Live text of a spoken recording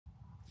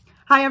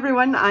Hi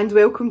everyone and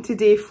welcome to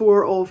day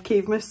 4 of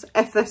Cavemas.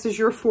 If this is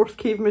your 4th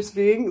Cavemas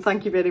viewing,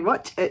 thank you very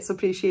much, it's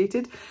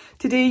appreciated.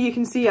 Today you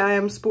can see I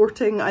am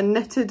sporting a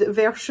knitted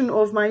version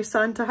of my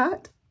Santa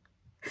hat.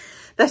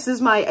 This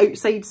is my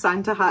outside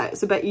Santa hat.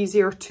 It's a bit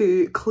easier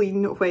to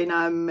clean when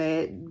I'm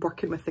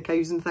working with the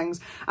cows and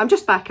things. I'm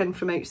just back in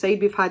from outside.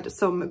 We've had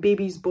some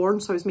babies born,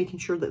 so I was making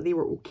sure that they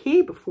were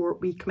okay before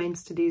we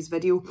commenced today's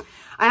video.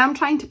 I am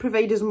trying to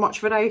provide as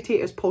much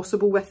variety as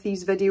possible with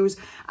these videos,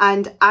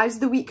 and as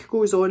the week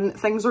goes on,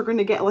 things are going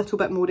to get a little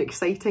bit more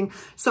exciting.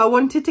 So I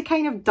wanted to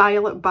kind of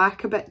dial it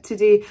back a bit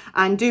today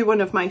and do one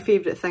of my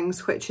favourite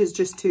things, which is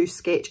just to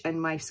sketch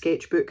in my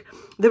sketchbook.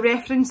 The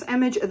reference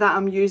image that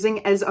I'm using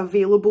is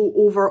available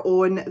over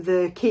on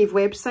the Cave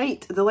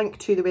website. The link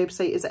to the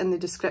website is in the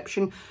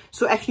description.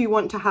 So if you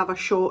want to have a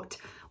shot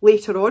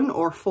later on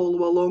or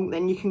follow along,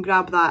 then you can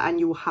grab that and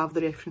you will have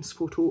the reference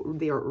photo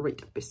there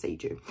right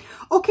beside you.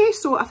 Okay,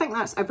 so I think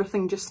that's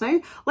everything just now.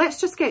 Let's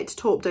just get to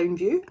top down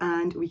view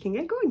and we can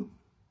get going.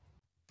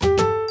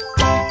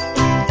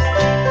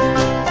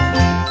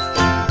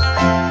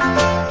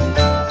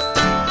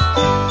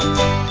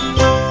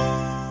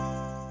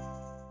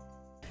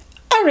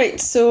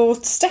 Alright, so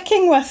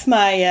sticking with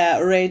my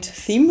red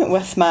theme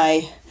with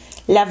my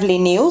lovely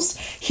nails,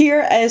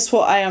 here is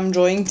what I am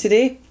drawing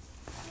today.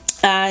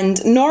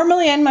 And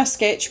normally in my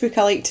sketchbook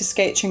I like to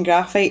sketch in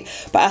graphite,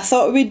 but I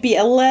thought it would be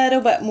a little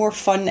bit more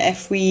fun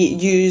if we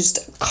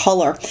used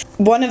colour.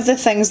 One of the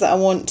things that I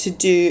want to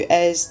do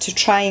is to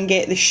try and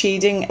get the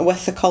shading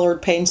with the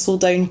coloured pencil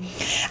down.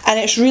 And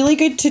it's really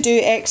good to do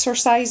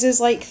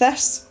exercises like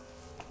this,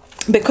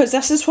 because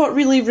this is what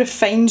really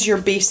refines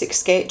your basic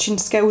sketching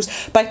skills,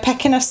 by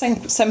picking a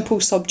simple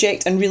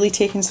subject and really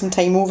taking some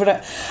time over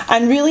it.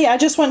 And really I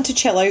just want to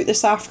chill out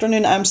this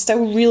afternoon. I'm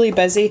still really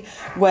busy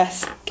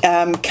with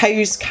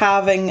cows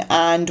calving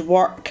and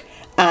work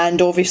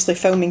and obviously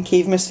filming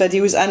Cavemas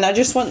videos, and I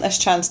just want this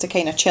chance to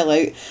kind of chill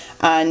out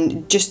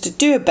and just to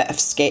do a bit of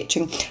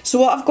sketching. So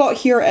what I've got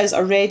here is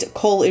a red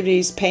Col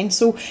Erase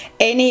pencil.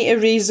 Any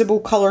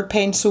erasable coloured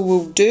pencil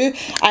will do.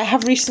 I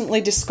have recently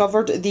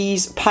discovered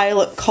these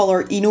Pilot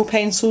Colour Eno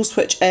pencils,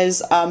 which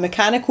is a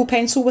mechanical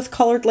pencil with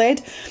coloured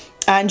lead.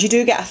 And you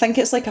do get, I think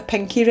it's like a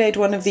pinky red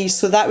one of these,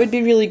 so that would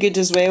be really good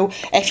as well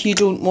if you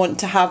don't want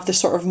to have the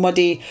sort of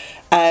muddy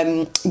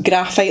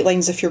graphite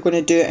lines if you're going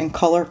to do it in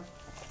colour.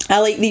 I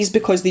like these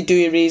because they do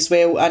erase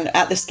well, and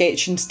at the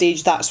sketching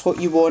stage that's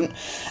what you want.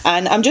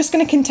 And I'm just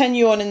going to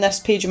continue on in this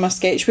page of my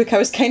sketchbook. I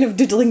was kind of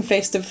doodling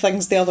festive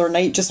things the other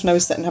night just when I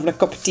was sitting having a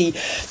cup of tea.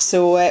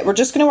 So we're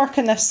just going to work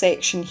in this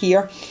section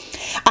here.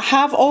 I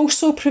have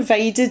also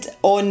provided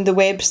on the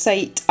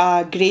website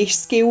a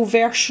grayscale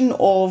version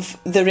of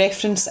the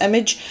reference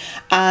image,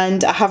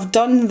 and I have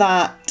done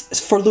that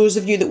for those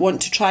of you that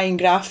want to try and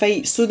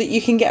graphite, so that you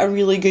can get a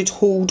really good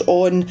hold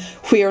on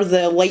where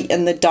the light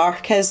and the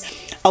dark is.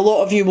 A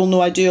lot of you will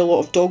know I do a lot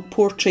of dog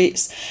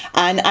portraits,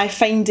 and I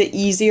find it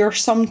easier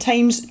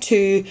sometimes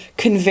to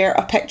convert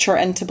a picture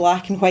into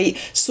black and white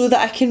so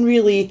that I can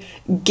really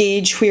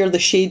gauge where the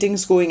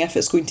shading's going if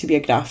it's going to be a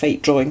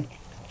graphite drawing.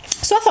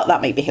 So I thought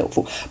that might be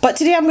helpful. But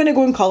today I'm going to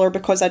go in colour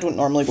because I don't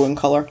normally go in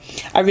colour.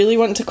 I really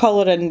want to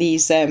colour in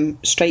these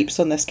stripes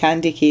on this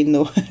candy cane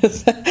though.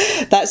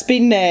 That's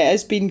been,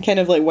 it's been kind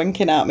of like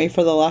winking at me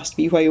for the last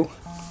wee while.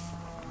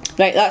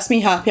 Right, that's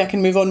me happy. I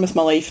can move on with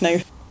my life now.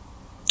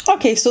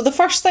 Okay, so the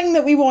first thing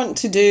that we want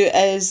to do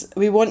is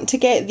we want to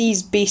get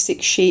these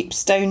basic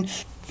shapes down.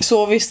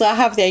 So obviously I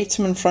have the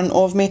item in front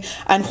of me,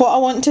 and what I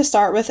want to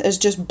start with is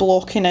just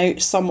blocking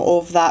out some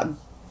of that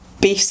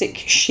basic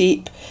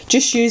shape,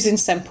 just using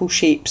simple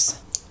shapes.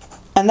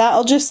 And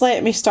that'll just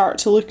let me start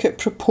to look at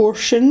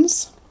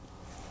proportions.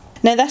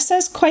 Now this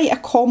is quite a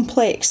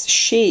complex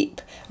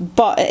shape,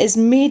 but it is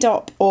made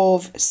up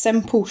of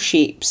simple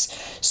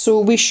shapes, so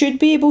we should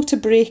be able to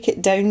break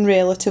it down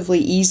relatively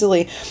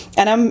easily.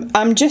 And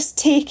I'm just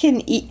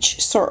taking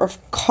each sort of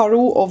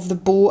curl of the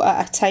bow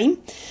at a time,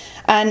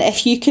 and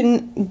if you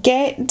can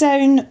get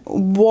down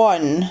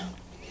one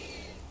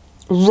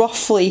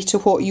roughly to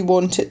what you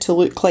want it to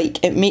look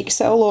like, it makes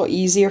it a lot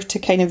easier to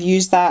kind of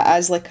use that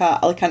as like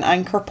an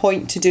anchor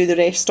point to do the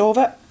rest of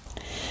it.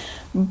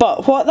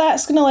 But what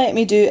that's going to let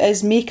me do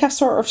is make a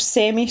sort of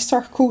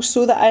semicircle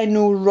so that I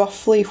know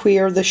roughly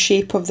where the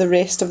shape of the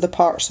rest of the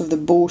parts of the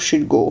bow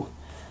should go.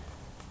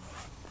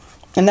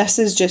 And this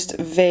is just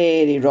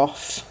very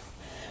rough,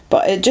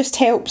 but it just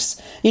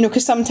helps, you know,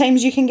 because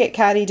sometimes you can get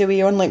carried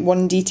away on like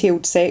one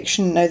detailed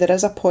section. Now there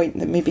is a point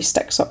that maybe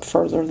sticks up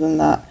further than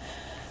that.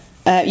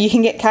 You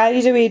can get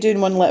carried away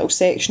doing one little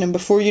section, and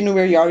before you know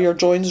where you are, your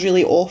drawing's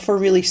really off or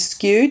really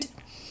skewed.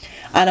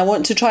 And I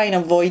want to try and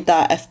avoid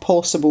that if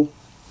possible.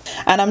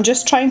 And I'm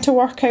just trying to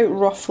work out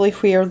roughly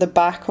where the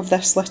back of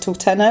this little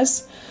tin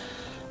is.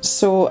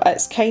 So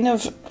it's kind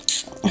of,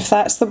 if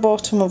that's the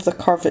bottom of the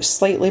curve, it's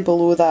slightly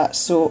below that.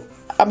 So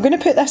I'm going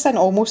to put this in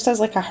almost as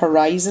like a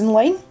horizon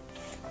line.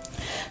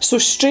 So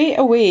straight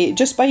away,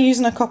 just by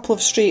using a couple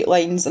of straight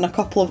lines and a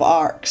couple of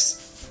arcs,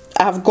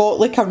 I've got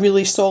like a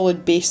really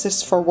solid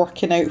basis for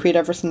working out where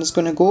everything's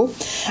going to go.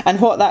 And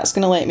what that's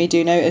going to let me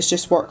do now is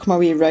just work my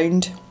way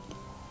around.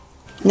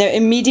 Now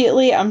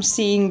immediately I'm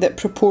seeing that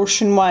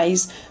proportion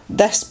wise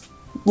this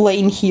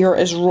line here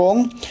is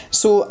wrong,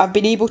 so I've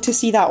been able to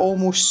see that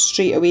almost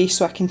straight away,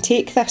 so I can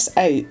take this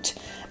out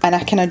and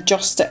I can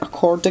adjust it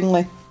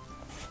accordingly.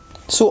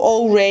 So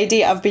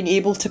already I've been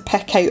able to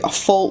pick out a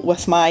fault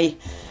with my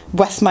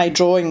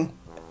drawing,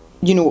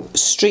 you know,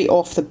 straight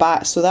off the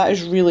bat, so that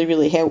is really,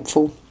 really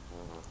helpful.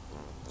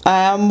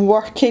 I am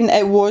working,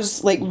 it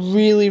was like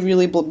really,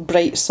 really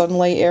bright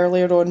sunlight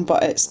earlier on,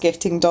 but it's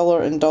getting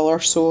duller and duller,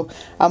 so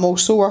I'm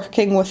also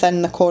working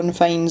within the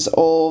confines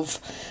of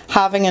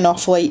having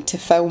enough light to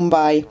film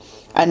by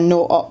and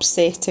not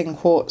upsetting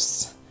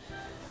what's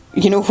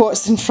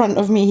in front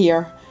of me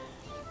here.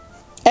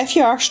 If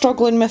you are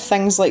struggling with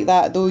things like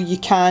that though, you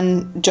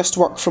can just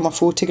work from a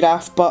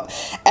photograph, but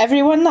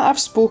everyone that I've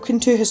spoken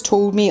to has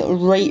told me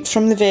right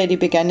from the very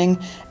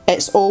beginning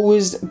it's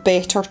always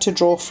better to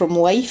draw from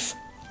life.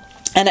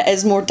 And it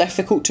is more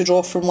difficult to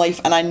draw from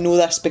life, and I know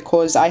this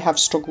because I have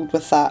struggled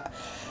with that.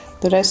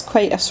 There is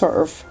quite a sort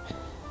of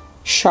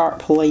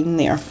sharp line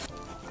there.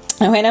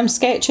 And when I'm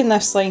sketching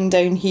this line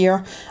down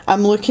here,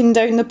 I'm looking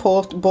down the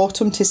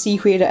bottom to see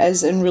where it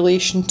is in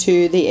relation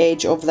to the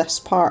edge of this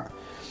part.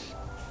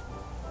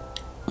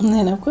 And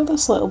then I've got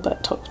this little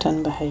bit tucked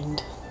in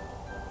behind.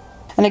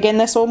 And again,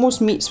 this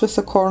almost meets with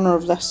the corner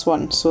of this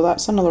one, so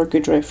that's another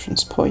good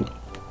reference point.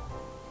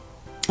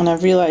 And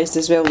I've realised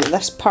as well that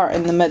this part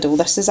in the middle,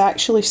 this is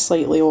actually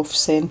slightly off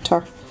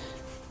centre,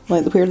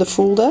 like where the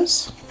fold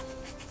is.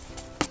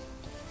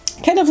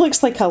 Kind of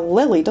looks like a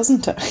lily,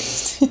 doesn't it?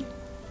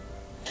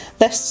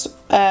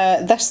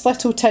 This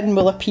little tin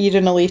will appear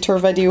in a later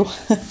video.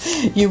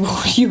 you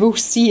will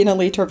see in a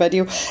later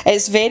video.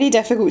 It's very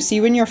difficult,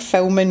 see when you're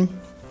filming,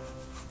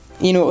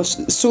 you know,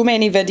 so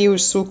many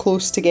videos so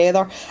close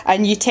together,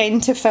 and you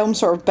tend to film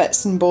sort of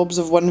bits and bobs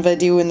of one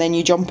video and then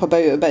you jump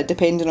about a bit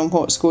depending on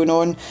what's going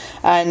on,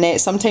 and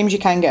sometimes you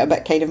can get a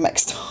bit kind of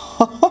mixed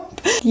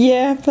up.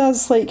 Yeah,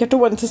 that's like, I don't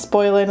want to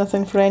spoil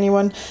anything for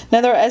anyone.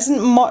 Now there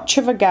isn't much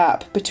of a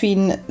gap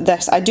between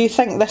this. I do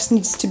think this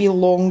needs to be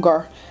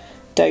longer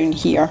down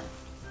here.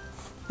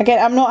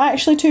 Again, I'm not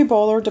actually too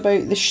bothered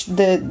about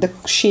the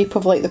shape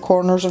of like the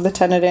corners of the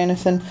tin or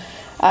anything.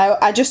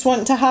 I just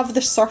want to have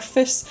the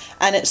surface,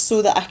 and it's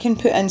so that I can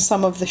put in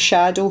some of the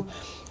shadow,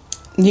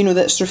 you know,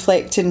 that's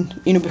reflecting,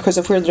 you know, because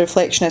of where the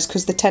reflection is,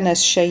 because the tin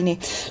is shiny.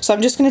 So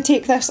I'm just going to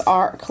take this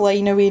arc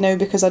line away now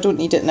because I don't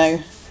need it now.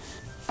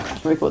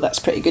 There we go, that's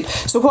pretty good.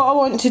 So what I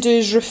want to do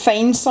is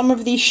refine some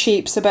of these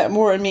shapes a bit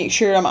more and make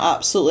sure I'm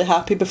absolutely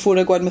happy before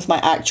I go in with my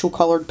actual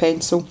coloured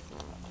pencil.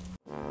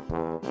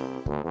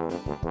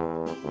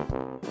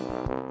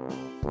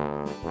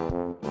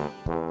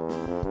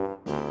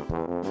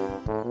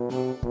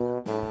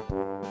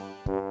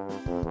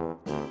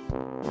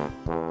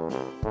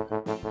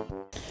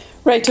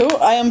 Righto,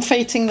 I am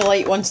fighting the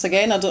light once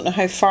again. I don't know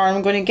how far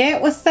I'm going to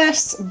get with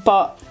this,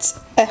 but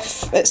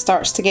if it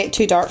starts to get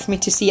too dark for me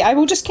to see, I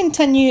will just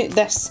continue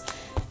this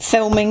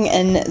filming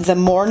in the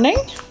morning.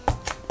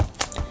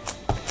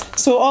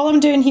 So all I'm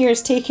doing here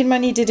is taking my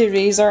kneaded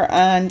eraser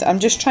and I'm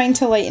just trying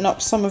to lighten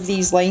up some of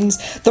these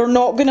lines. They're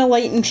not going to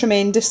lighten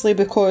tremendously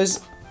because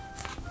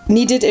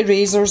kneaded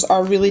erasers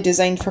are really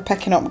designed for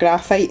picking up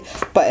graphite,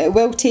 but it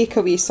will take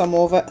away some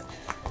of it,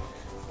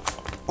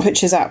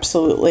 which is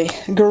absolutely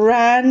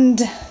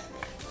grand.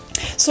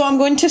 So I'm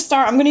going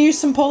to use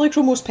some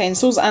Polychromos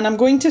pencils, and I'm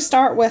going to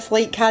start with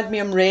light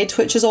cadmium red,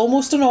 which is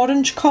almost an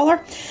orange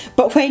colour,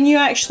 but when you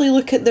actually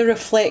look at the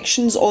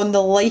reflections on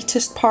the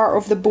lightest part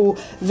of the bow,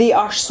 they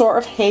are sort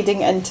of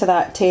heading into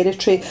that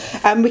territory.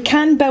 And we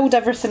can build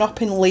everything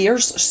up in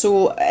layers,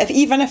 so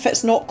even if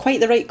it's not quite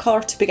the right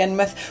colour to begin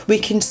with, we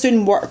can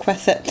soon work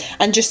with it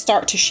and just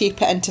start to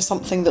shape it into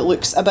something that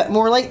looks a bit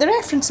more like the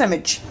reference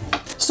image.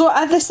 So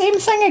the same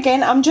thing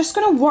again, I'm just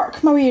going to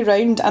work my way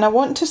around, and I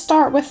want to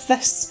start with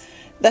this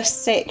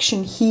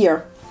section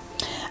here,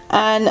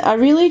 and I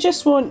really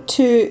just want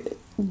to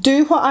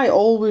do what I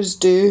always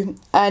do,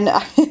 and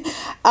I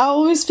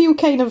always feel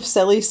kind of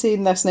silly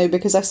saying this now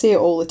because I say it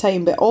all the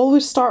time, but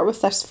always start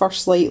with this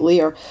first light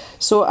layer.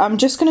 So I'm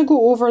just going to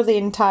go over the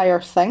entire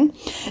thing.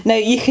 Now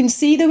you can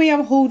see the way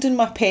I'm holding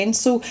my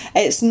pencil,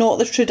 it's not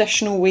the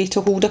traditional way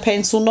to hold a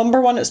pencil.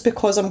 Number one, it's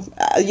because I'm,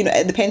 you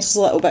know, the pencil's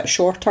a little bit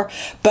shorter,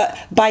 but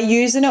by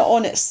using it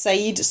on its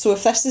side, so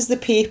if this is the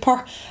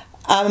paper,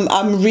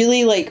 I'm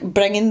really like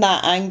bringing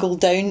that angle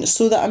down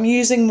so that I'm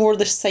using more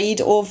the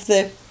side of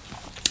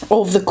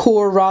the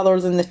core rather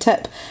than the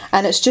tip,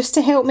 and it's just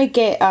to help me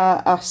get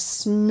a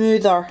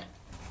smoother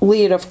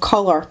layer of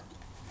colour,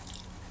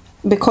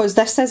 because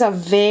this is a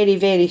very,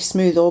 very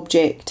smooth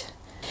object.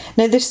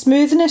 Now the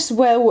smoothness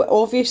will,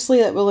 obviously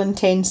it will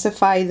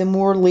intensify the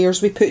more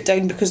layers we put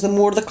down, because the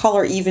more the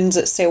colour evens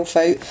itself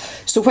out.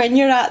 So when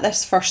you're at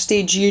this first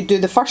stage,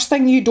 the first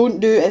thing you don't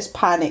do is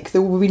panic.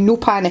 There will be no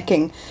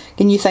panicking.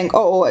 And you think,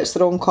 oh, it's the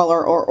wrong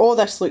colour, or oh,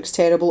 this looks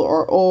terrible,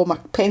 or oh, my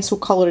pencil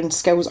colouring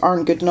skills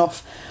aren't good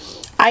enough.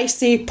 I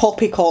say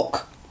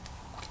poppycock.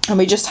 and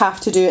we just have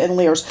to do it in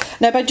layers.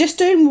 Now by just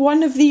doing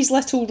one of these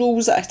little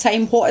rows at a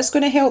time, what it's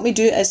going to help me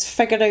do is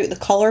figure out the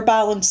colour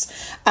balance,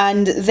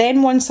 and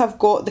then once I've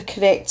got the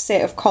correct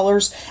set of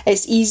colours,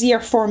 it's easier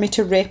for me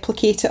to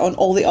replicate it on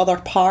all the other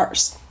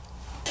parts.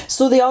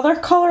 So the other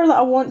colour that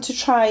I want to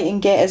try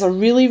and get is a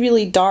really,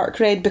 really dark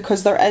red,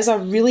 because there is a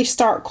really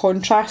stark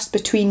contrast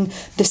between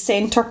the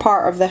centre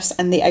part of this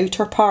and the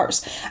outer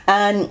parts,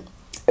 and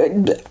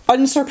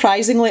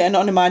unsurprisingly and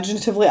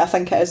unimaginatively, I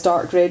think it is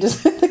dark red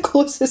is the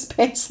closest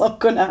pencil I'm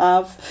going to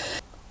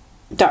have.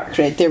 Dark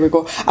red, there we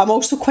go. I'm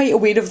also quite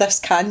aware of this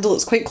candle,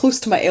 it's quite close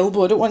to my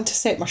elbow. I don't want to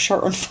set my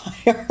shirt on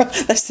fire.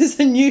 This is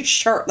a new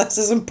shirt, this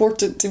is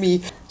important to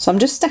me. So I'm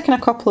just sticking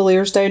a couple of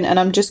layers down, and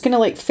I'm just going to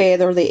like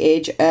feather the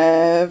edge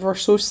ever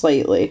so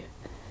slightly.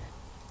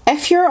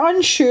 If you're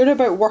unsure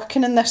about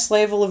working in this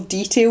level of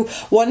detail,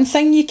 one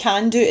thing you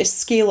can do is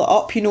scale it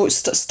up. You know,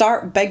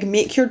 start big,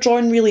 make your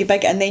drawing really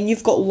big, and then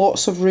you've got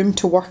lots of room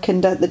to work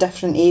in the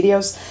different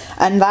areas,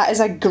 and that is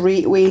a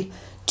great way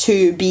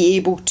to be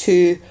able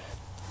to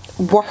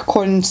work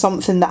on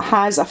something that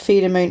has a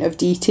fair amount of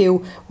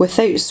detail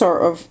without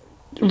sort of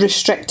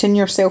restricting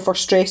yourself or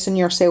stressing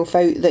yourself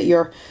out that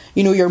your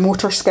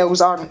motor skills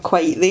aren't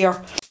quite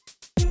there.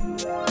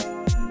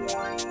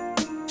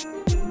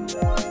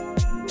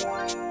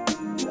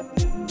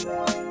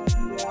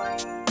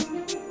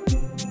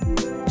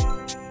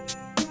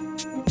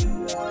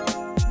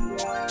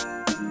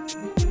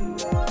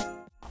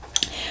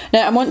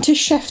 Now I want to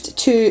shift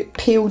to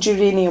Pale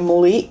Geranium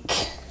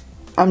Lake.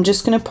 I'm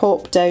just going to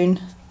pop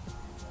down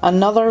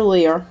another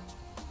layer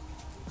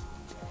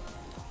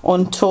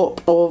on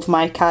top of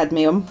my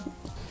cadmium.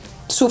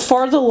 So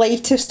for the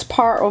lightest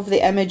part of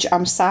the image,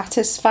 I'm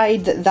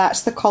satisfied that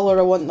that's the colour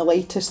I want the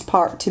lightest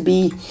part to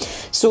be.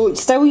 So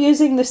still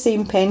using the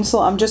same pencil,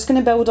 I'm just going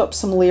to build up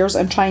some layers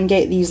and try and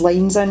get these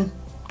lines in.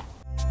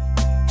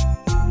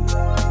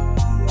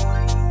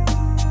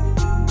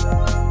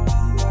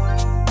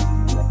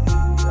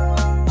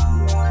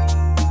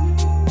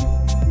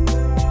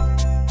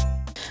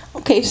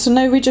 Okay, so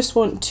now we just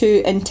want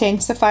to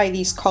intensify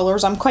these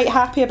colours. I'm quite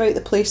happy about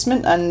the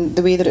placement and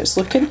the way that it's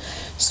looking,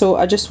 so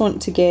I just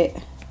want to get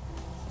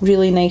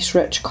really nice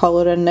rich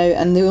colour in now,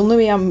 and the only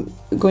way I'm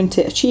going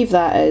to achieve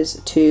that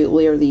is to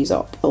layer these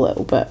up a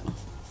little bit.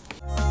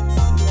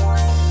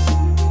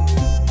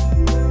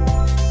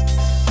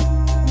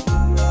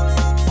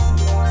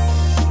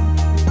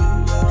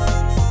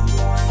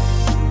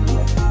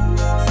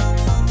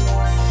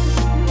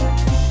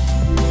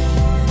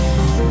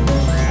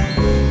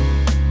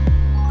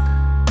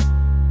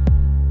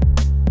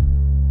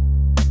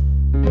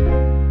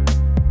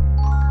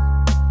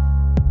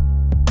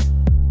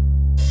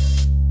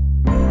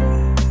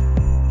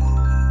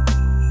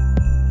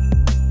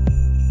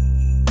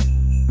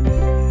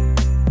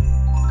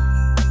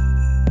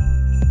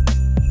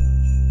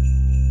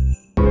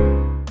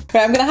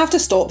 Right, I'm going to have to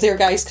stop there,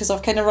 guys, because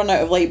I've kind of run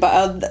out of light,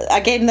 but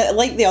again,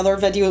 like the other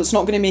video, it's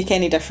not going to make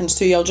any difference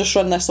to you. I'll just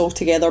run this all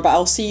together, but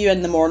I'll see you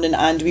in the morning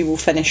and we will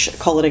finish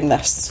colouring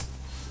this.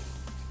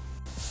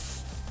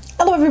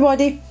 Hello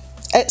everybody,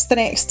 it's the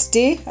next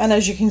day, and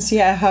as you can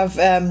see I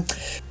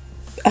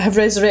have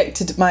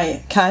resurrected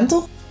my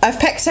candle. I've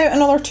picked out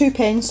another 2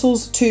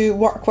 pencils to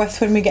work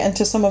with when we get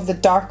into some of the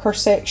darker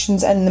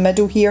sections in the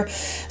middle here.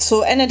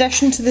 So in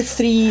addition to the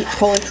 3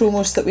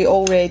 polychromos that we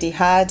already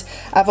had,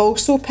 I've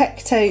also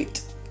picked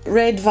out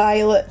Red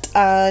Violet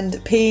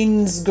and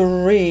Payne's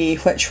Grey,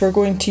 which we're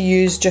going to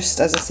use just,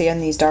 as I say,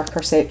 in these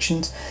darker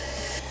sections.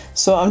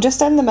 So I'm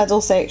just in the middle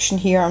section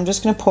here, I'm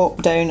just going to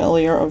pop down a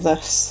layer of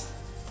this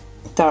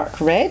dark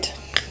red.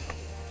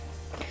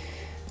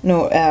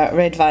 No,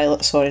 Red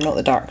Violet, sorry, not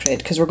the dark red,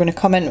 because we're going to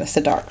come in with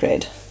the dark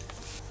red.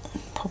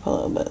 Pop a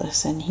little bit of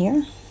this in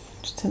here,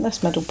 just in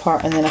this middle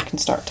part, and then I can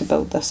start to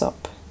build this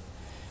up.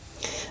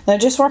 Now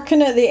just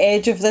working at the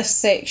edge of this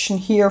section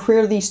here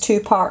where these 2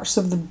 parts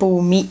of the bow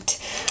meet,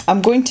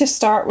 I'm going to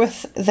start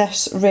with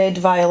this Red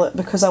Violet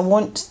because I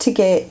want to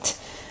get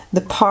the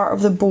part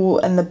of the bow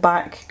in the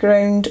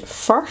background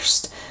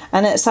first,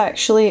 and it's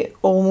actually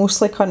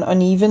almost like an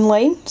uneven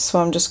line, so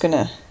I'm just going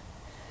to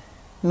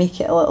make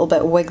it a little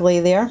bit wiggly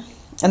there.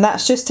 And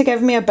that's just to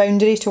give me a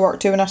boundary to work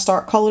to when I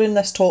start colouring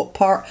this top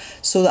part,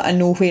 so that I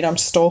know where I'm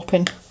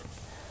stopping.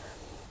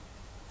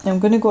 I'm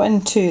going to go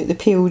into the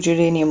Pale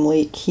Geranium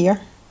Lake here,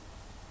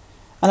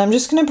 and I'm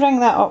just going to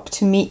bring that up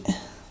to meet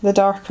the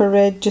darker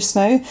red just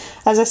now.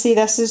 As I say,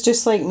 this is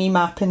just like me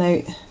mapping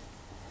out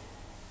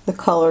the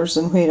colours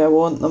and where I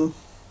want them.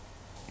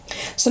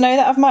 So now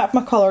that I've mapped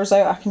my colours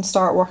out, I can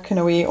start working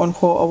away on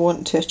what I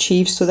want to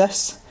achieve. So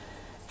this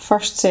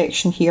first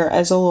section here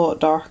is a lot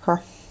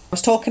darker. I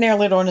was talking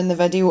earlier on in the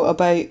video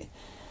about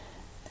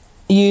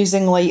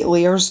using light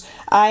layers.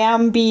 I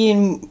am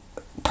being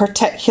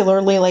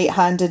particularly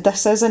light-handed.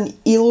 This is an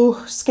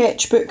ELO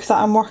sketchbook that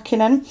I'm working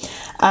in,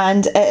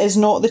 and it is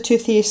not the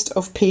toothiest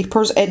of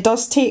papers. It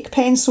does take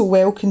pencil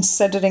well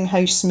considering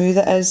how smooth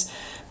it is,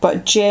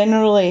 but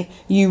generally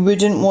you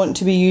wouldn't want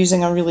to be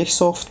using a really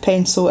soft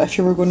pencil if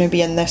you were going to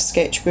be in this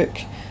sketchbook.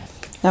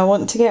 Now I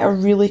want to get a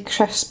really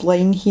crisp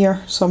line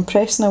here, so I'm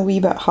pressing a wee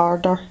bit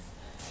harder,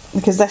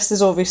 because this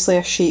is obviously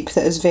a shape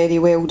that is very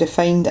well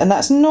defined, and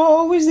that's not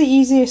always the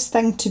easiest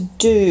thing to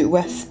do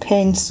with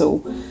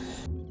pencil.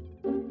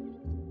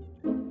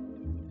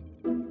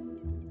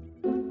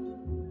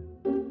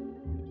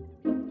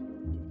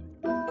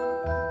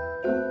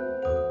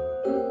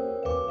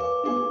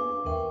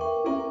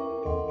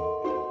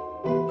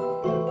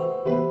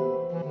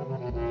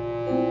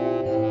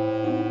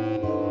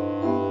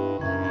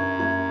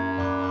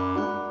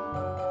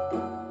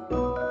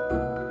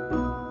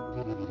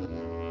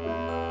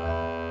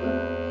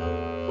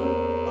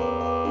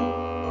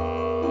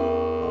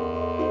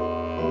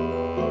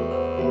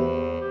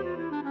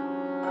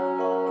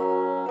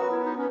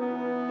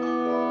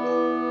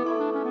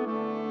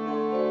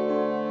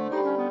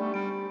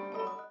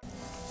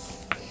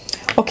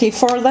 Okay,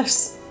 for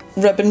this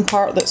ribbon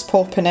part that's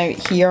popping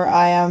out here,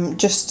 I am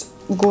just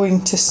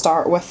going to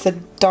start with the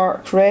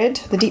dark red,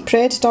 the deep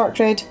red, dark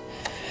red.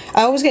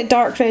 I always get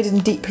dark red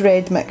and deep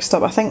red mixed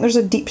up. I think there's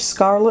a deep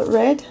scarlet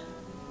red.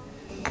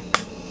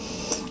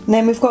 And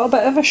then we've got a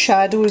bit of a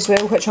shadow as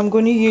well, which I'm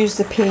going to use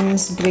the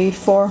Payne's grey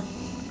for.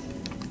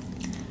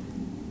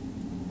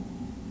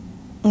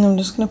 And I'm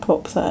just going to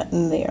pop that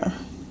in there.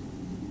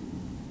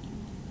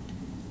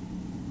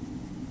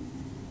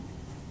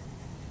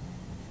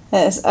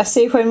 I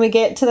say when we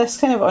get to this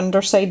kind of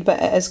underside bit,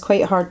 it is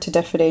quite hard to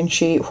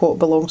differentiate what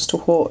belongs to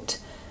what,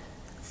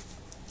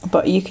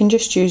 but you can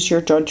just use your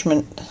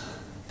judgment.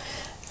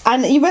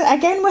 And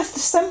again, with the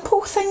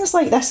simple things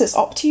like this, it's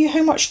up to you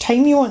how much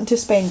time you want to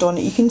spend on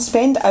it. You can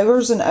spend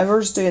hours and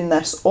hours doing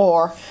this,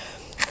 or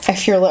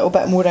if you're a little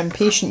bit more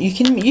impatient, you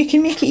can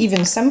make it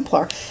even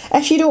simpler.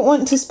 If you don't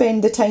want to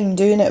spend the time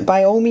doing it,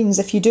 by all means,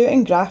 if you do it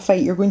in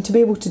graphite, you're going to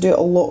be able to do it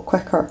a lot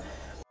quicker.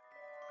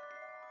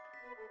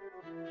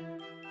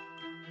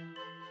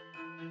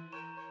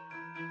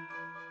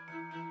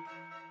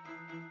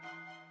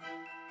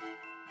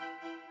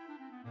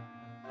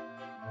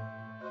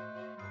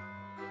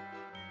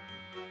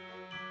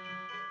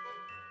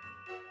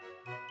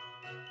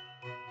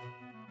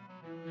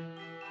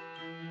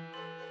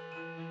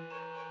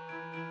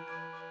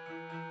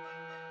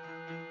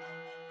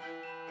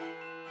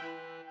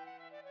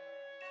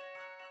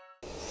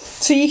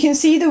 So you can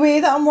see the way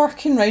that I'm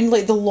working around,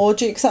 like the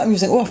logic that I'm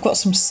using. Oh, I've got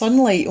some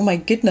sunlight, oh my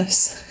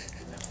goodness.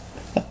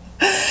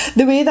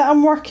 The way that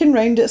I'm working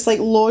around, it's like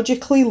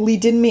logically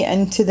leading me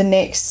into the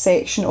next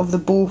section of the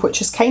bow,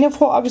 which is kind of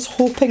what I was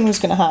hoping was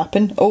going to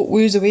happen. Oh,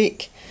 Woo's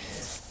awake.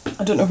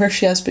 I don't know where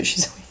she is, but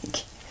she's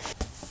awake.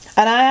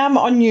 And I am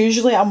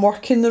unusually, I'm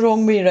working the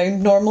wrong way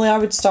around. Normally I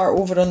would start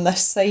over on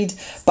this side,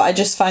 but I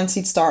just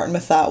fancied starting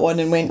with that one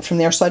and went from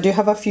there. So I do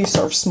have a few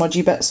sort of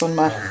smudgy bits on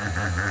my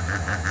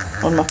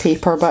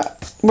paper,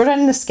 but we're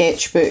in the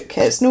sketchbook.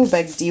 It's no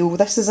big deal.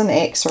 This is an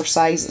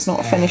exercise, it's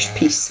not a finished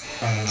piece.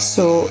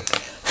 So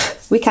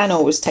we can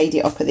always tidy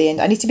it up at the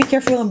end. I need to be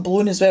careful I'm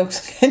blowing as well,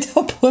 because I end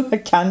up blowing my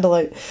candle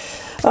out.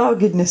 Oh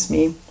goodness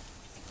me.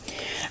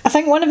 I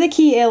think one of the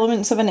key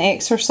elements of an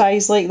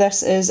exercise like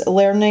this is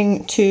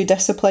learning to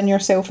discipline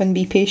yourself and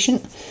be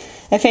patient.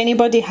 If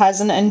anybody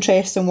has an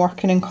interest in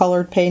working in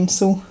coloured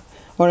pencil,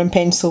 or in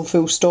pencil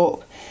full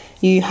stop,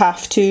 you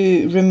have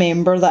to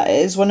remember that it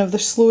is one of the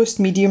slowest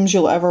mediums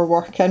you'll ever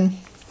work in.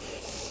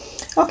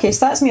 Okay,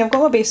 so that's me. I've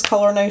got my base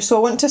colour now, so I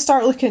want to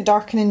start looking at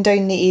darkening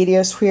down the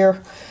areas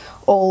where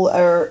all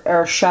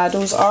our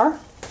shadows are.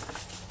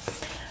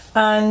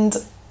 And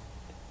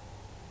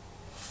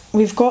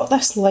we've got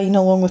this line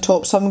along the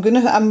top, so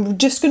I'm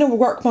just gonna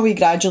work my way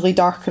gradually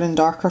darker and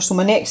darker. So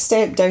my next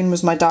step down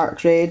was my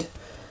dark red.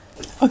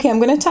 Okay, I'm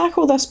gonna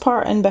tackle this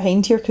part in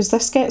behind here, because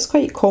this gets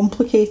quite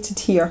complicated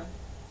here.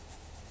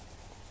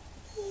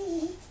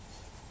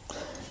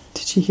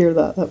 Did you hear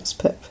that? That was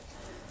Pip.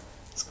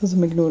 It's because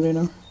I'm ignoring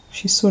her.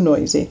 She's so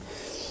noisy.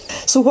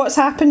 So what's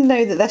happened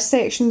now that this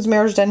section's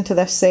merged into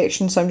this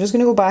section, so I'm just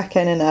going to go back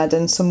in and add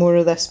in some more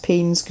of this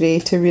Payne's grey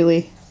to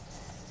really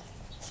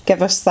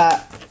give us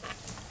that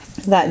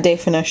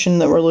definition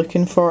that we're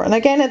looking for. And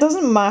again, it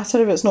doesn't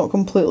matter if it's not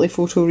completely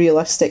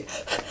photorealistic.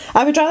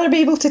 I would rather be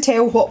able to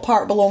tell what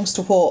part belongs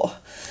to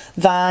what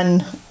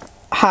than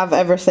have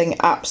everything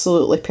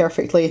absolutely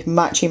perfectly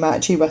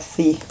matchy-matchy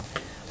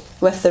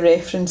with the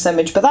reference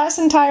image. But that's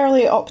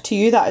entirely up to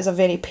you. That is a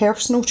very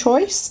personal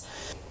choice.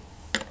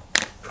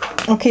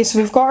 Okay, so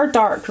we've got our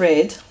dark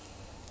red.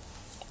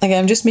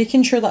 Again, I'm just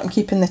making sure that I'm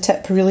keeping the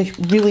tip really,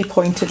 really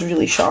pointed,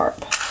 really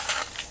sharp.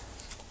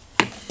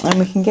 And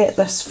we can get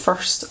this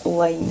first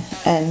line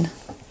in.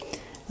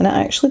 And it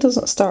actually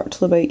doesn't start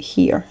till about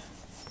here.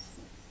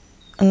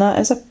 And that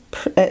is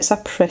it's a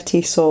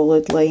pretty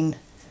solid line.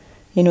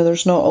 You know,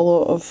 there's not a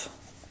lot of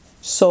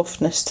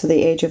softness to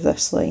the edge of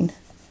this line.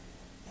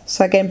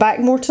 So again, back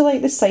more to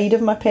like the side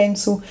of my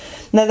pencil.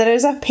 Now there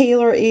is a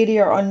paler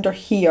area under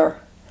here.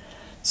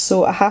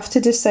 So I have to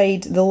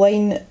decide the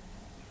line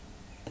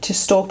to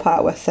stop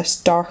at with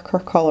this darker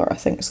colour. I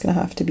think it's going to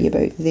have to be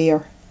about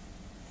there.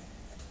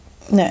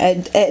 Now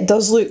it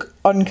does look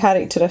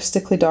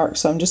uncharacteristically dark,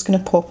 so I'm just going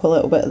to pop a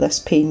little bit of this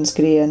Payne's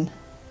grey in.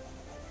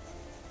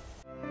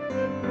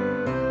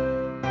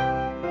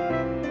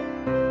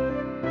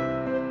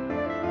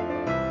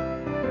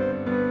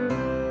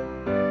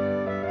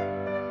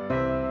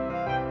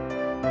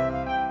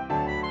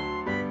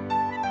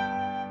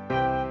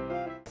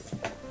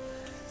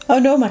 Oh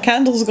no, my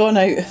candle's gone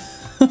out.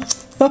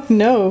 Oh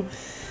no.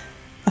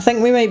 I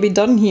think we might be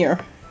done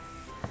here.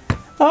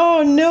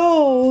 Oh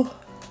no!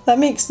 That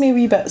makes me a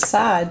wee bit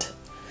sad.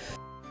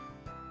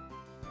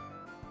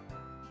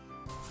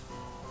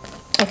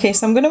 Okay,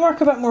 so I'm going to work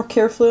a bit more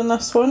carefully on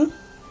this one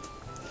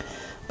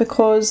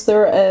because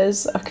there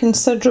is a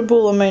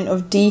considerable amount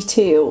of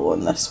detail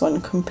on this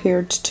one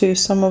compared to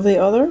some of the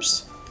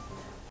others.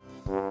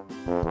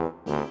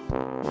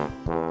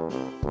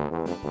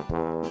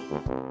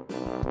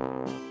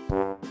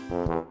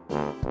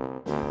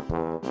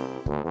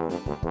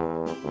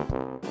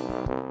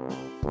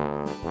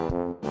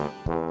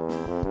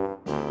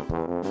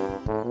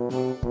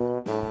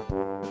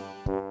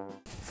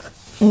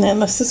 And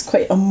then this is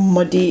quite a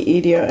muddy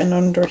area, and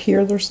under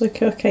here there's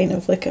like a kind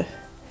of like a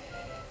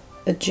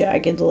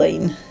jagged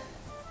line.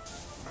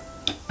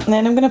 And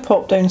then I'm going to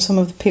pop down some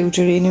of the pale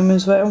geranium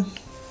as well,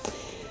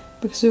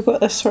 because we've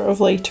got this sort of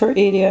lighter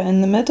area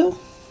in the middle.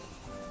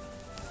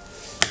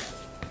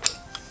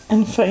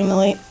 And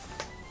finally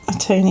a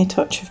tiny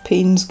touch of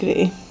Payne's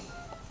Grey.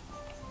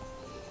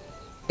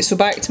 So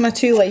back to my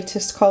two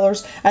lightest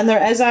colours, and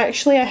there is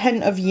actually a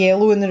hint of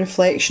yellow in the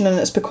reflection, and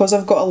it's because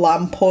I've got a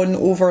lamp on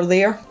over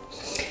there.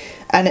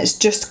 And it's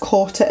just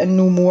caught it and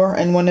no more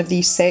in one of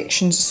these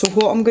sections. So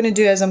what I'm going to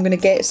do is I'm going to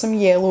get some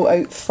yellow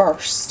out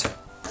first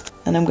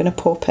and I'm going to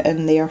pop it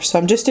in there. So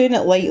I'm just doing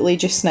it lightly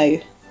just now.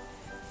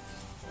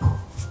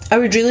 I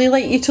would really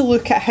like you to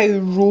look at how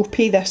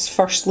ropey this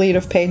first layer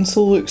of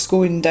pencil looks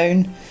going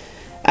down.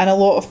 And a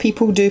lot of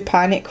people do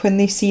panic when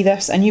they see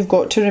this, and you've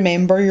got to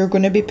remember you're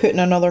going to be putting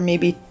another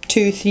maybe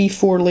 2, 3,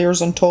 4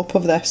 layers on top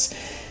of this.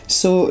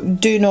 So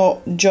do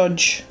not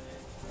judge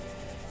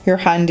your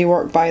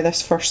handiwork by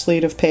this first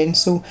layer of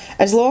pencil.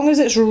 As long as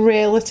it's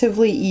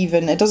relatively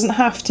even, it doesn't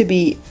have to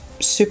be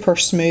super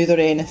smooth or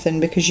anything,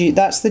 because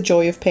that's the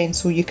joy of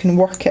pencil, you can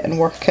work it and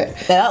work it.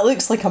 Now that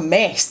looks like a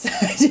mess.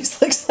 It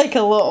just looks like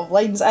a lot of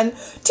lines, and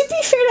to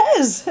be fair it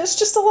is, it's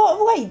just a lot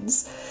of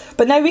lines.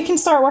 But now we can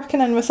start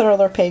working in with our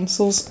other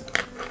pencils.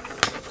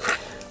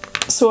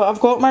 So I've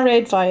got my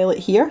red violet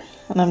here,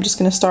 and I'm just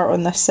going to start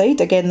on this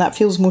side. Again, that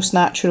feels most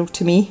natural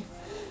to me,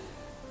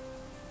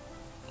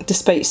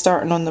 despite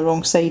starting on the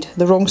wrong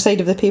side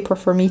of the paper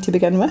for me to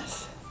begin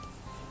with.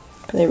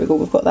 But there we go,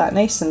 we've got that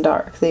nice and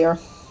dark there.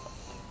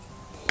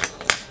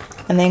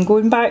 And then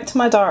going back to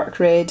my dark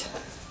red,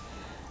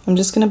 I'm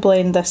just going to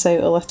blend this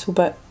out a little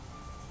bit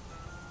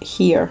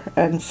here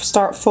and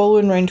start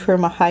following around where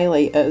my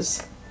highlight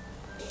is.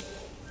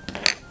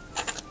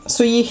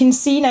 So you can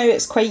see now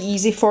it's quite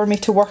easy for me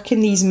to work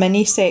in these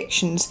mini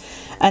sections.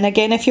 And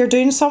again, if you're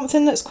doing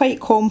something that's quite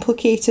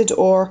complicated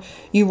or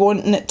you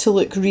want it to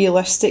look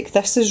realistic,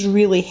 this is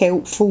really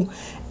helpful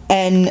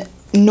in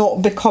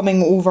not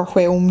becoming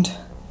overwhelmed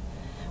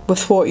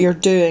with what you're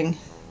doing.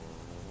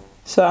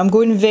 So I'm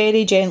going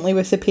very gently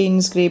with the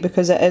Payne's Grey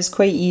because it is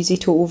quite easy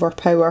to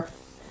overpower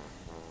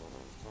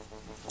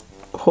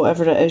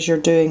whatever it is you're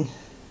doing.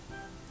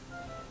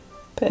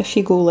 But if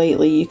you go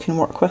lightly, you can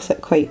work with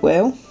it quite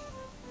well.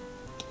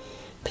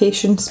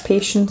 Patience,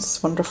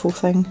 patience, wonderful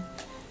thing.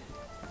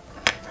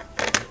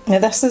 Now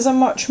this is a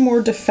much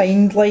more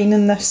defined line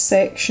in this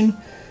section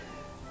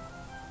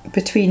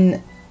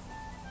between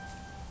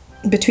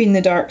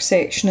the dark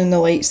section and the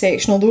light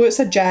section. Although it's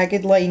a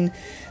jagged line,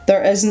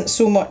 there isn't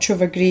so much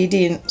of a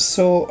gradient,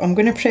 so I'm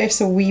going to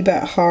press a wee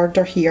bit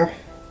harder here.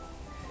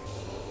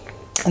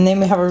 And then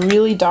we have a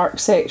really dark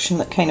section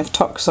that kind of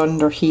tucks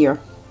under here.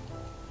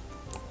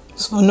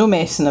 So no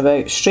messing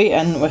about, straight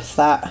in with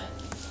that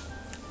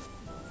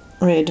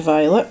red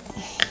violet.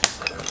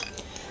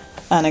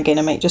 And again,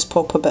 I might just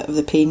pop a bit of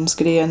the Payne's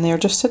Grey in there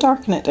just to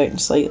darken it down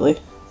slightly.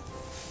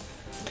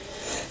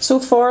 So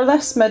for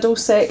this middle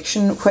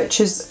section, which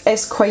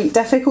is quite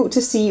difficult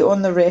to see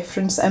on the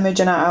reference image,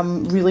 and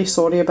I'm really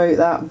sorry about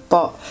that,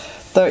 but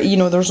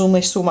there's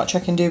only so much I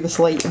can do with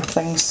light and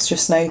things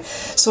just now.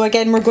 So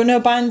again, we're going to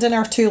abandon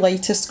our two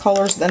lightest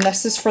colours, and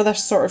this is for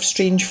this sort of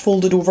strange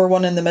folded over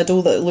one in the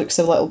middle that looks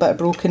a little bit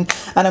broken.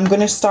 And I'm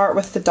going to start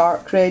with the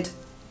dark red,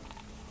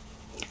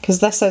 because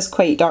this is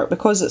quite dark.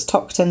 Because it's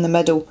tucked in the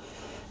middle,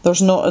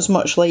 there's not as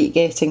much light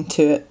getting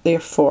to it,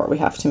 therefore we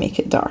have to make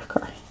it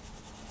darker.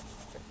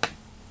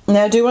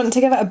 Now I do want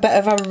to give it a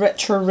bit of a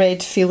richer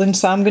red feeling,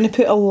 so I'm going to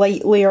put a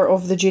light layer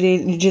of the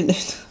geranium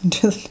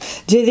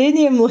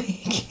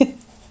lake,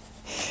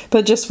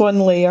 but just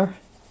one layer.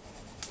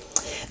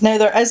 Now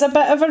there is a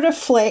bit of a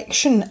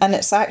reflection, and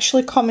it's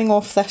actually coming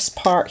off this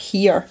part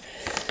here,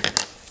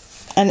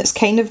 and it's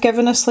kind of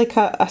giving us like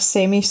a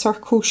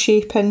semicircle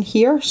shape in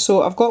here.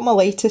 So I've got my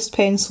lightest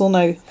pencil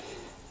now,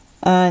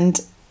 and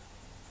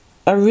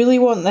I really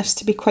want this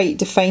to be quite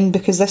defined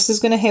because this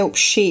is going to help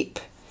shape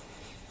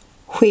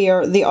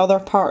where the other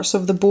parts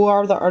of the bow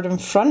are that are in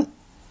front.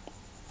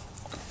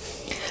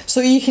 So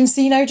you can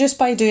see now just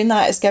by doing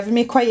that, it's given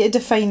me quite a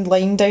defined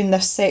line down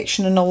this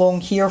section and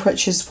along here,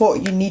 which is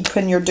what you need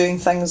when you're doing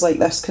things like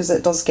this, because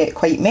it does get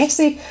quite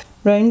messy.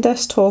 Round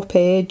this top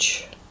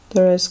edge,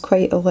 there is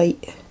quite a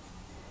light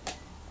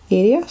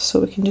area, so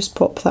we can just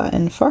pop that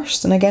in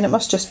first. And again, it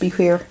must just be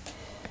where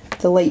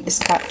the light is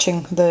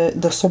catching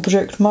the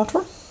subject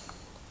matter.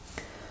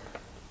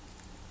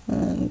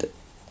 And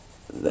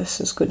this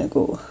is going to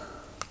go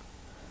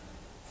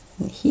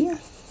in here.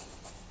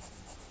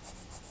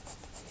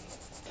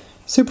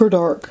 Super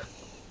dark.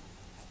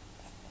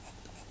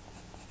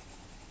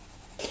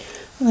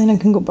 And then I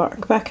can go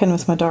back in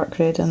with my dark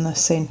red in the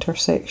centre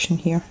section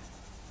here.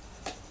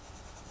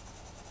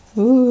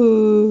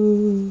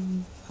 Ooh.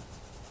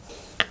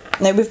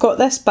 Now we've got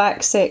this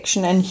back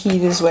section in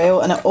here as well,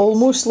 and it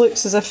almost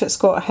looks as if it's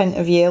got a hint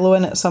of yellow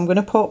in it, so I'm going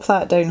to pop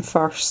that down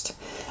first.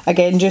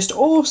 Again, just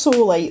oh so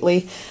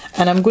lightly,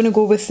 and I'm going to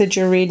go with the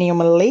Geranium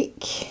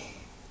Lake.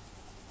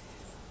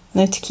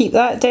 Now to keep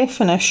that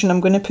definition,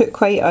 I'm going to put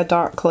quite a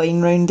dark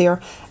line round there.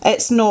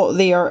 It's not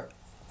there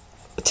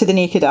to the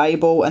naked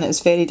eyeball and it's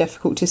very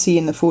difficult to see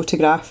in the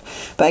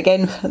photograph, but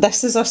again,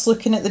 this is us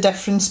looking at the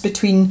difference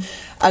between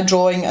a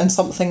drawing and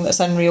something that's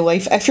in real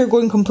life. If you're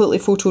going completely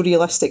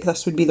photorealistic,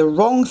 this would be the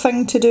wrong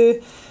thing to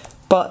do,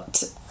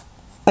 but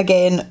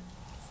again,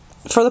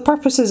 for the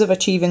purposes of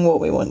achieving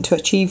what we want to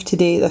achieve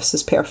today, this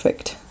is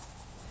perfect.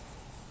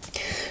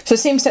 So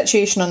same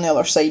situation on the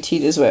other side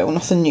here as well,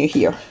 nothing new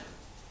here.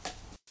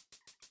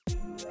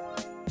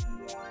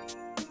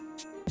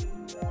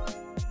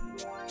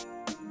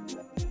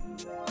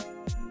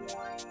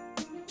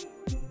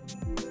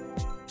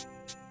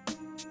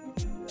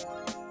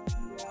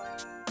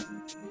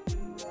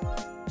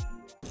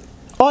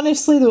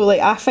 Honestly though,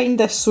 like, I find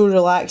this so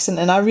relaxing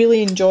and I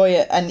really enjoy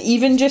it, and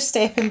even just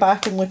stepping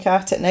back and look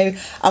at it now,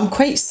 I'm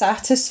quite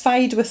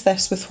satisfied with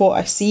this, with what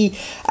I see,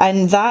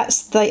 and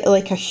that's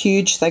like a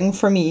huge thing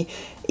for me.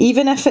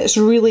 Even if it's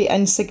really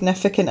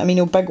insignificant, I mean,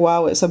 oh big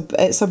wow, it's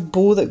a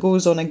bow that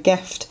goes on a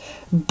gift,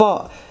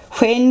 but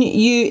when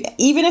you,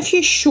 even if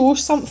you show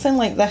something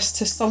like this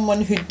to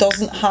someone who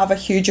doesn't have a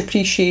huge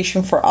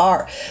appreciation for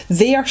art,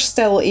 they are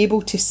still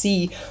able to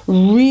see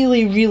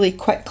really, really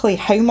quickly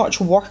how much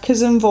work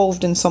is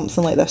involved in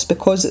something like this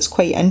because it's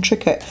quite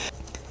intricate.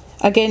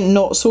 Again,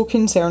 not so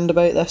concerned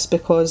about this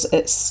because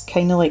it's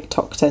kind of like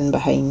tucked in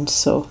behind,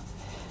 so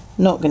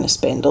not going to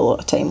spend a lot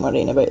of time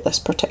worrying about this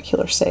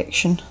particular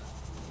section.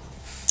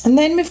 And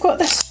then we've got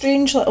this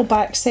strange little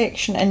back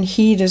section in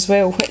here as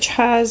well, which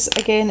has,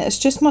 again, it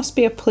just must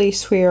be a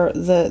place where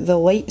the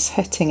light's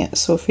hitting it.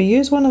 So if we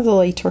use one of the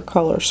lighter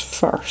colours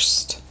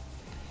first,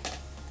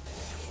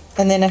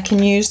 and then I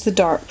can use the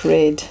dark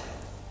red.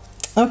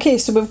 Okay,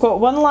 so we've got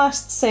one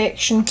last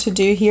section to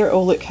do here.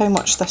 Oh, look how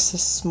much this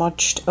is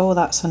smudged. Oh,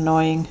 that's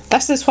annoying.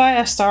 This is why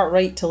I start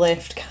right to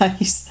left,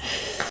 guys.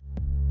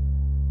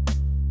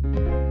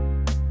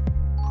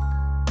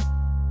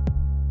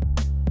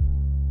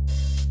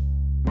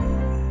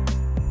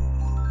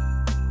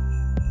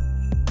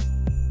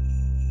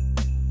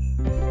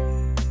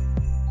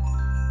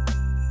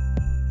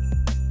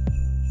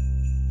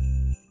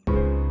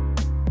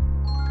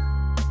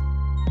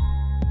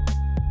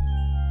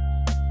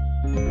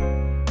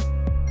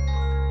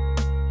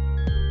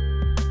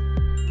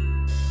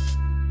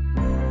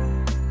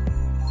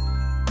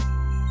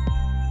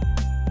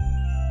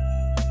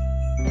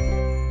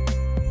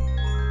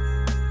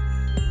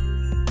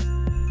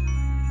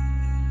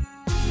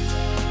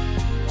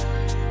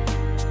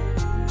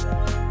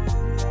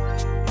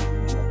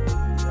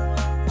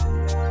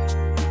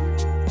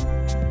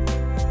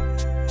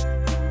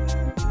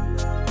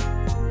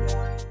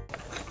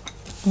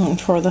 And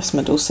for this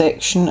middle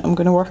section, I'm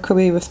going to work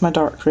away with my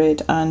dark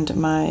red and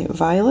my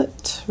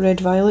violet, red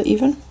violet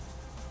even.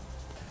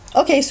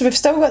 Okay, so we've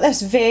still got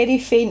this very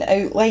faint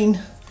outline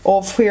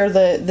of where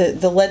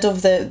the lid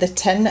of the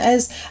tin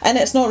is, and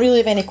it's not really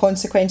of any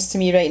consequence to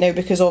me right now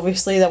because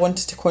obviously I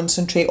wanted to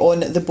concentrate on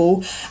the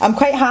bow. I'm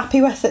quite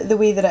happy with it the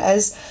way that it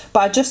is,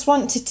 but I just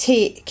want to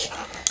take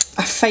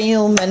a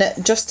final minute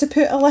just to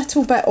put a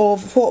little bit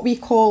of what we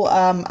call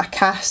a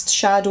cast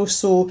shadow,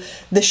 so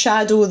the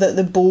shadow that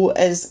the bow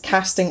is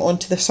casting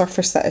onto the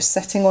surface that it's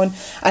sitting on,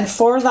 and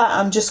for that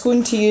I'm just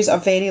going to use a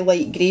very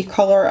light grey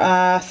colour.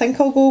 I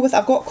think I'll go with,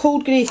 I've got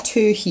Cold Grey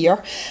 2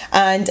 here,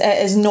 and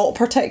it is not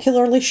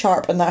particularly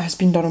sharp, and that has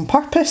been done on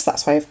purpose,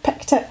 that's why I've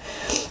picked it.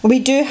 We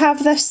do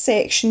have this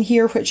section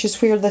here which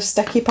is where the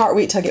sticky part,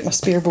 wait till I get my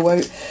spare bow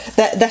out,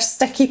 this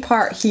sticky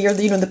part here,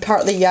 you know, the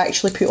part that you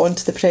actually put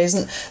onto the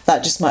present,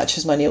 that just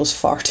matches my nails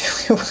far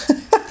too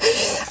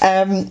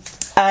well.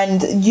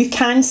 And you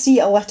can see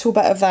a little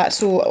bit of that,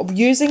 so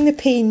using the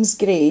Payne's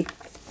Grey,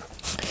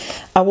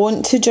 I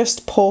want to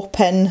just pop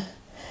in,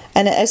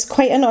 and it is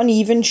quite an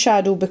uneven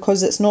shadow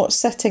because it's not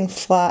sitting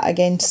flat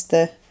against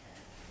the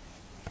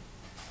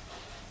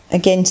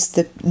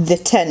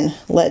tin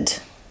lid.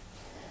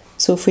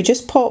 So if we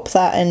just pop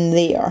that in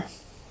there,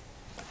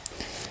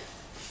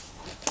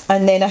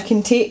 and then I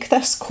can take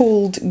this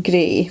Cold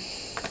Grey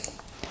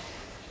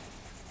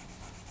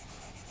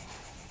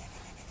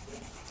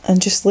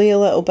and just lay a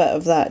little bit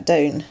of that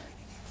down,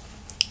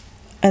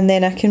 and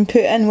then I can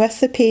put in, with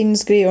the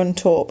Payne's Grey on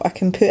top, I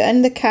can put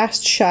in the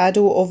cast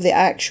shadow of the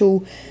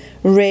actual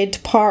red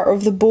part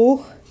of the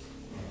bow,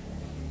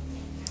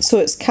 so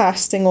it's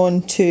casting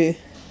onto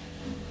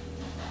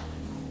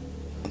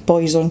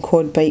boys on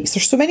quad bikes.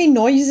 There's so many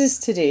noises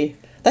today.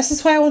 This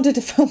is why I wanted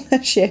to film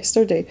this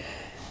yesterday.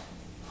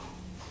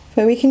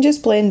 But we can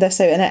just blend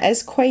this out, and it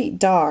is quite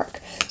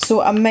dark.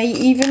 So I might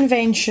even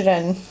venture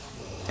in,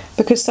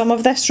 because some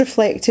of this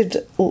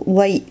reflected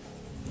light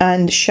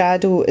and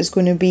shadow is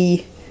going to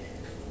be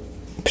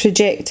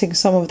projecting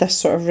some of this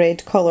sort of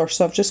red colour.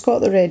 So I've just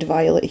got the red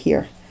violet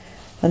here.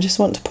 I just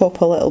want to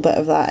pop a little bit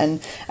of that in.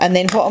 And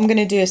then what I'm going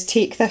to do is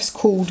take this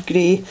cold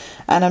grey,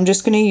 and I'm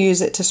just going to use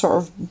it to sort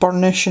of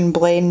burnish and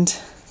blend.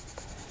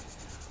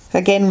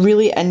 Again,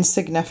 really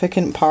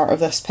insignificant part of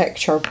this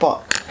picture,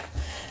 but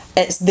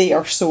it's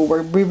there, so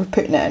we were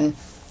putting it in.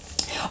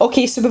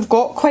 Okay, so we've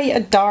got quite a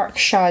dark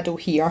shadow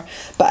here,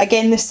 but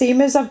again, the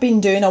same as I've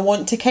been doing, I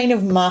want to kind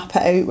of map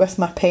it out with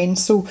my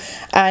pencil.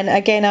 And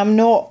again, I'm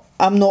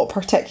not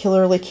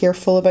particularly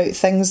careful about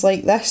things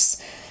like this.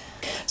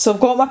 So I've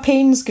got my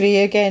Payne's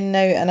grey again now,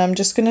 and I'm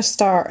just going to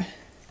start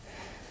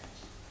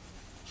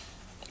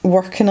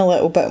working a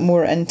little bit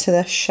more into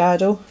this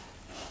shadow.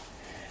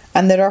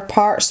 And there are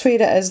parts where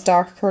it is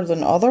darker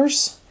than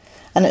others,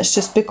 and it's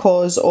just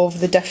because of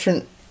the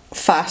different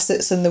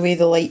facets and the way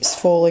the light's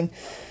falling.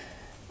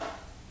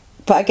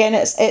 But again,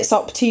 it's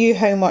up to you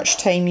how much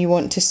time you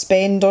want to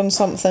spend on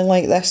something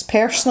like this.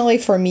 Personally,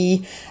 for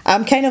me,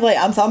 I'm kind of like,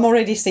 I'm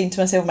already saying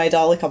to myself, my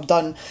darling, I'm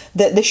done.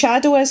 The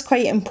shadow is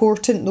quite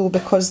important though,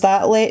 because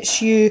that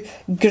lets you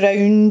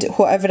ground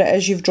whatever it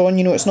is you've drawn.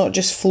 You know, it's not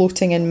just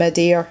floating in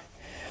midair.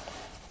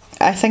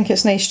 I think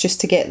it's nice just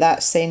to get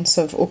that sense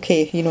of,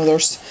 okay, you know,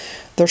 there's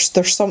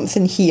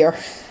something here.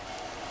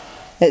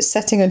 It's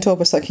sitting on top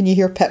of us. Like, can you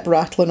hear Pip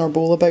rattling her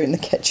bowl about in the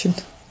kitchen?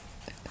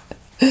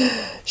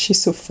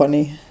 She's so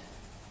funny.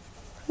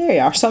 There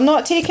you are. So I'm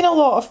not taking a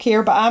lot of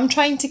care, but I'm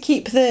trying to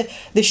keep the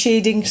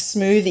shading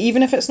smooth,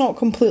 even if it's not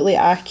completely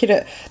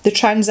accurate. The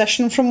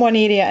transition from one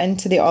area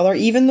into the other,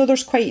 even though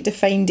there's quite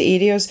defined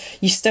areas,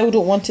 you still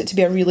don't want it to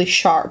be a really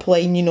sharp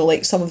line, you know,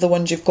 like some of the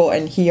ones you've got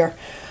in here.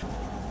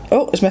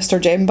 Oh, is Mr.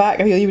 Jem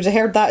back? I feel you would have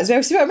heard that as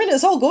well. See what I mean?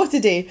 It's all go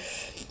today.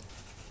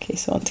 Okay,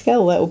 so I want to get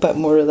a little bit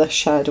more of this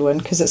shadow in,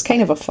 because it's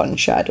kind of a fun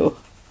shadow.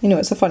 You know,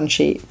 it's a fun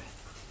shape.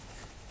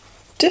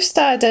 Just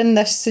add in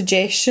this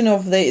suggestion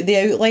of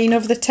the outline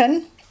of the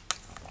tin.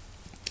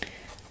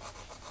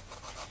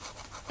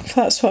 If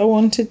that's what I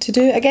wanted to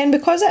do. Again,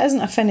 because it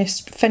isn't a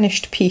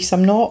finished piece,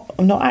 I'm not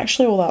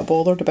actually all that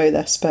bothered about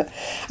this, but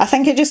I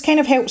think it just kind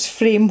of helps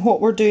frame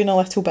what we're doing a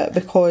little bit,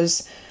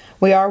 because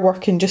we are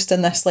working just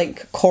in this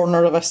like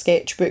corner of a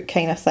sketchbook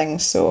kind of thing,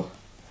 so.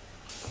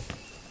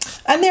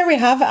 And there we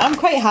have it. I'm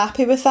quite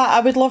happy with that.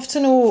 I would love to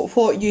know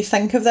what you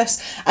think of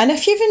this. And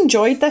if you've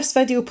enjoyed this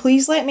video,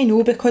 please let me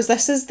know, because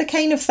this is the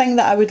kind of thing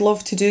that I would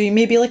love to do.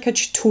 Maybe like a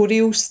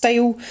tutorial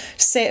style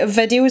set of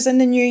videos in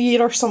the new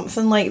year or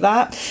something like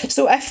that.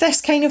 So if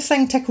this kind of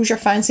thing tickles your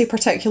fancy,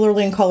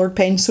 particularly in coloured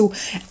pencil,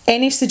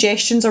 any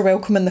suggestions are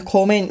welcome in the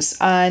comments.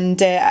 And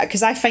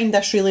because I find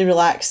this really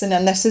relaxing,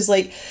 and this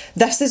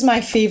is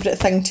my favourite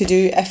thing to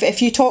do.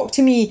 If you talk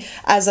to me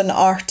as an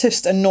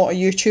artist and not a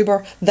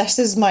YouTuber, this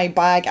is my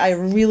bag. I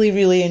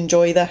really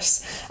enjoy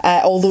this,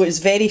 although it's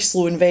very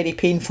slow and very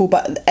painful,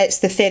 but it's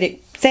the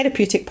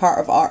therapeutic part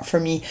of art for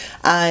me,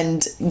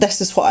 and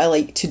this is what I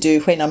like to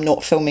do when I'm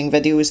not filming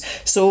videos.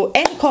 So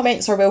any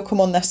comments are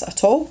welcome on this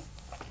at all.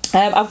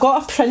 I've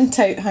got a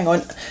printout, hang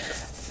on,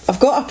 I've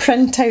got a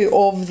printout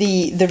of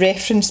the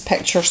reference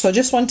picture, so I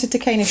just wanted to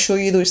kind of show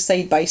you those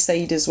side by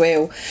side as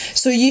well.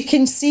 So you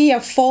can see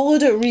I've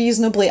followed it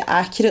reasonably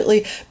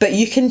accurately, but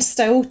you can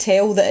still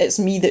tell that it's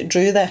me that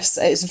drew this.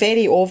 It's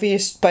very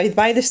obvious by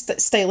the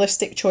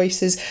stylistic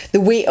choices,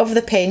 the weight of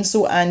the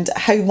pencil, and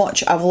how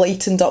much I've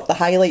lightened up the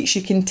highlights.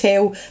 You can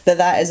tell that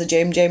that is a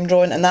Jem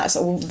drawing, and that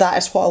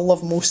is what I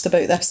love most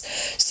about this.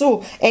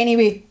 So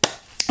anyway,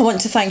 I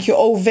want to thank you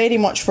all very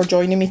much for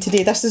joining me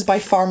today. This is by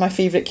far my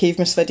favourite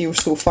Cavemas video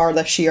so far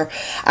this year,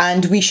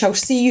 and we shall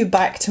see you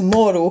back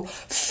tomorrow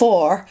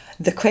for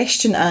the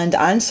question and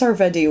answer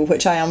video,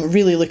 which I am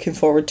really looking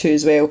forward to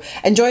as well.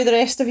 Enjoy the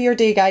rest of your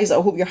day, guys. I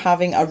hope you're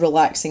having a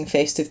relaxing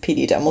festive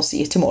period, and we'll see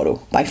you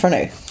tomorrow. Bye for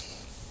now.